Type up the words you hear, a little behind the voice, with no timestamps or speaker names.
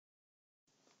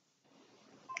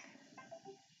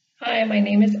Hi, my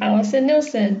name is Alison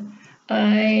Nilsson.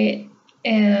 I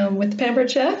am with the Pampered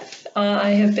Chef. I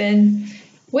have been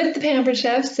with the Pampered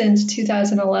Chef since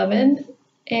 2011,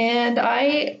 and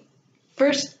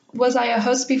was I a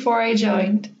host before I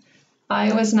joined?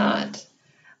 I was not.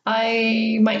 My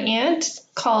aunt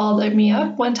called me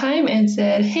up one time and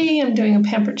said, "Hey, I'm doing a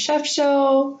Pampered Chef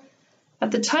show." At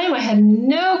the time, I had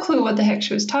no clue what the heck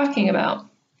she was talking about.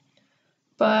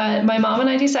 But my mom and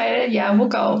I decided, yeah, we'll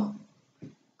go.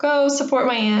 Go support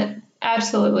my aunt.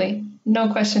 Absolutely.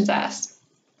 No questions asked.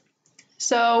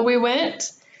 So we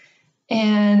went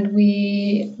and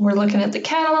we were looking at the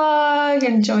catalog,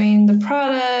 enjoying the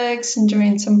products,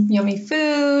 enjoying some yummy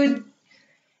food.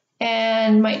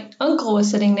 And my uncle was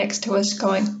sitting next to us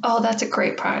going, "Oh, that's a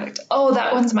great product. Oh,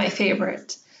 that one's my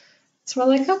favorite." So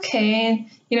we're like, okay.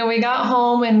 We got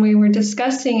home and we were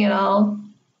discussing it all.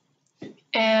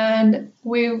 And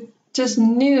we just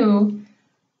knew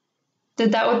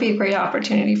that would be a great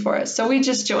opportunity for us. So we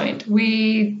just joined.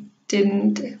 We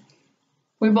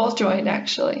both joined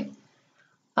actually.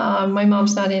 My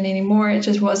mom's not in anymore. It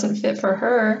just wasn't fit for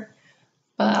her.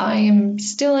 But I am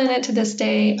still in it to this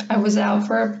day. I was out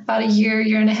for about a year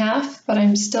and a half, but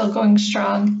I'm still going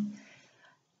strong.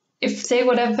 If they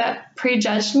would have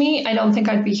prejudged me, I don't think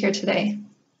I'd be here today.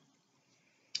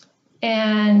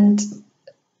 And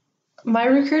my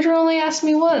recruiter only asked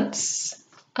me once.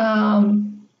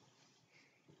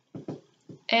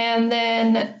 And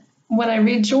then when I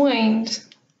rejoined,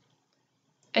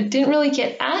 I didn't really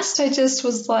get asked. I just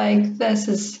was like,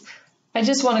 I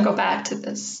just want to go back to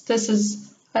this.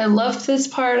 I loved this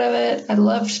part of it. I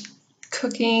loved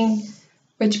cooking,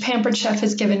 which Pampered Chef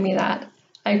has given me that.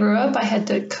 I grew up, I had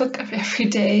to cook every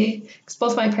day because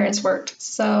both my parents worked.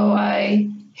 So I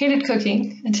hated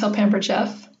cooking until Pampered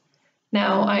Chef.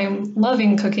 Now I'm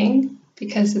loving cooking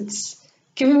because it's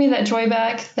given me that joy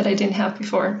back that I didn't have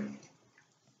before.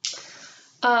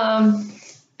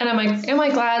 And am I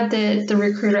glad that the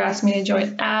recruiter asked me to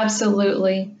join?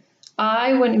 Absolutely.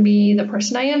 I wouldn't be the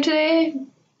person I am today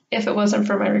if it wasn't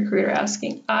for my recruiter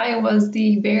asking. I was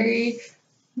the very,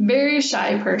 very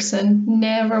shy person.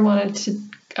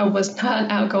 I was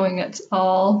not outgoing at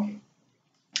all.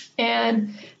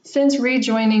 And since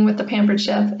rejoining with the Pampered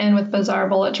Chef and with Bazaar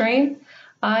Bullet Train,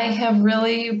 I have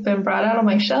really been brought out of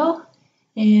my shell,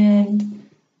 and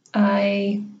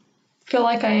I feel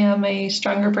like I am a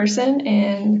stronger person,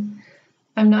 and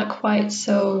I'm not quite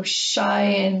so shy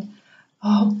and,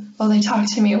 they talk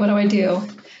to me, what do I do?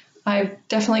 I've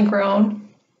definitely grown.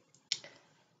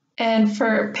 And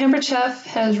for Pampered Chef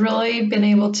has really been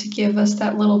able to give us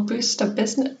that little boost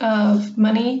of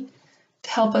money to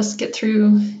help us get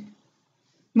through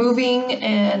moving.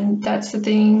 And that's the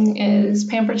thing, is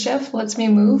Pampered Chef lets me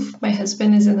move. My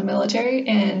husband is in the military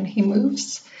and he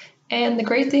moves. And the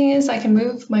great thing is I can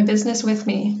move my business with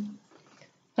me.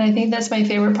 And I think that's my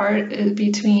favorite part,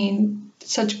 between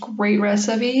such great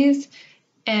recipes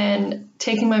and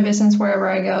taking my business wherever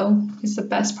I go is the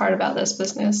best part about this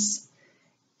business.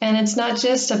 And it's not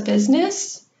just a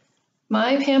business.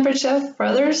 My Pampered Chef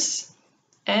brothers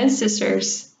and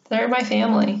sisters, they're my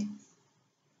family.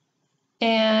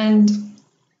 And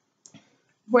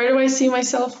where do I see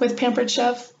myself with Pampered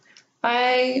Chef?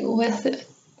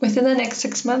 Within the next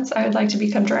 6 months, I would like to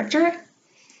become director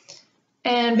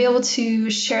and be able to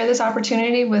share this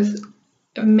opportunity with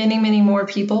many, many more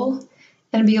people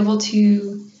and be able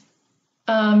to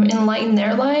enlighten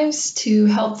their lives to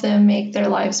help them make their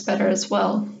lives better as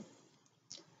well.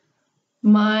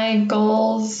 My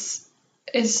goals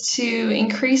is to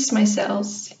increase my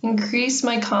sales, increase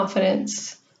my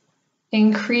confidence,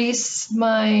 increase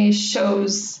my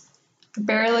shows. I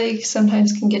barely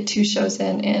sometimes can get 2 shows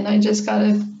in, and I just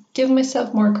gotta give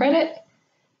myself more credit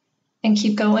and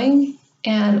keep going.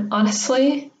 And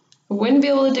honestly, I wouldn't be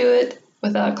able to do it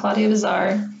without Claudia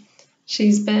Bazaar.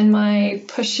 She's been my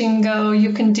push and go,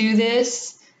 you can do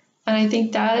this. And I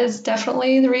think that is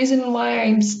definitely the reason why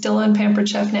I'm still in Pampered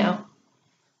Chef now.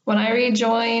 When I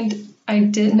rejoined, I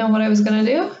didn't know what I was gonna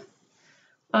do.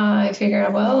 I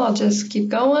figured, well, I'll just keep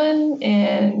going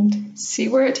and see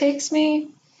where it takes me.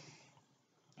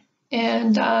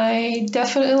 And I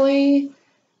definitely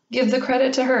give the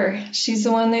credit to her. She's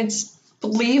the one that's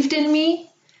believed in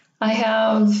me. I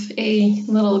have a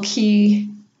little key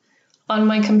on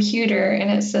my computer and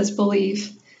it says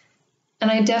believe. And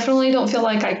I definitely don't feel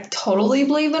like I totally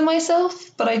believe in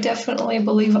myself, but I definitely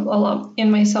believe a lot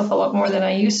in myself, a lot more than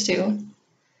I used to.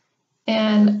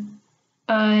 And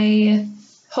I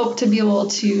hope to be able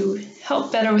to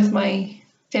help better with my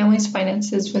family's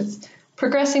finances, with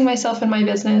progressing myself in my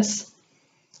business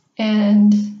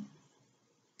and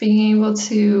being able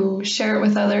to share it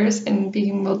with others and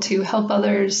being able to help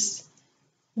others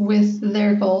with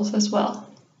their goals as well.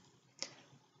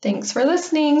 Thanks for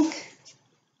listening.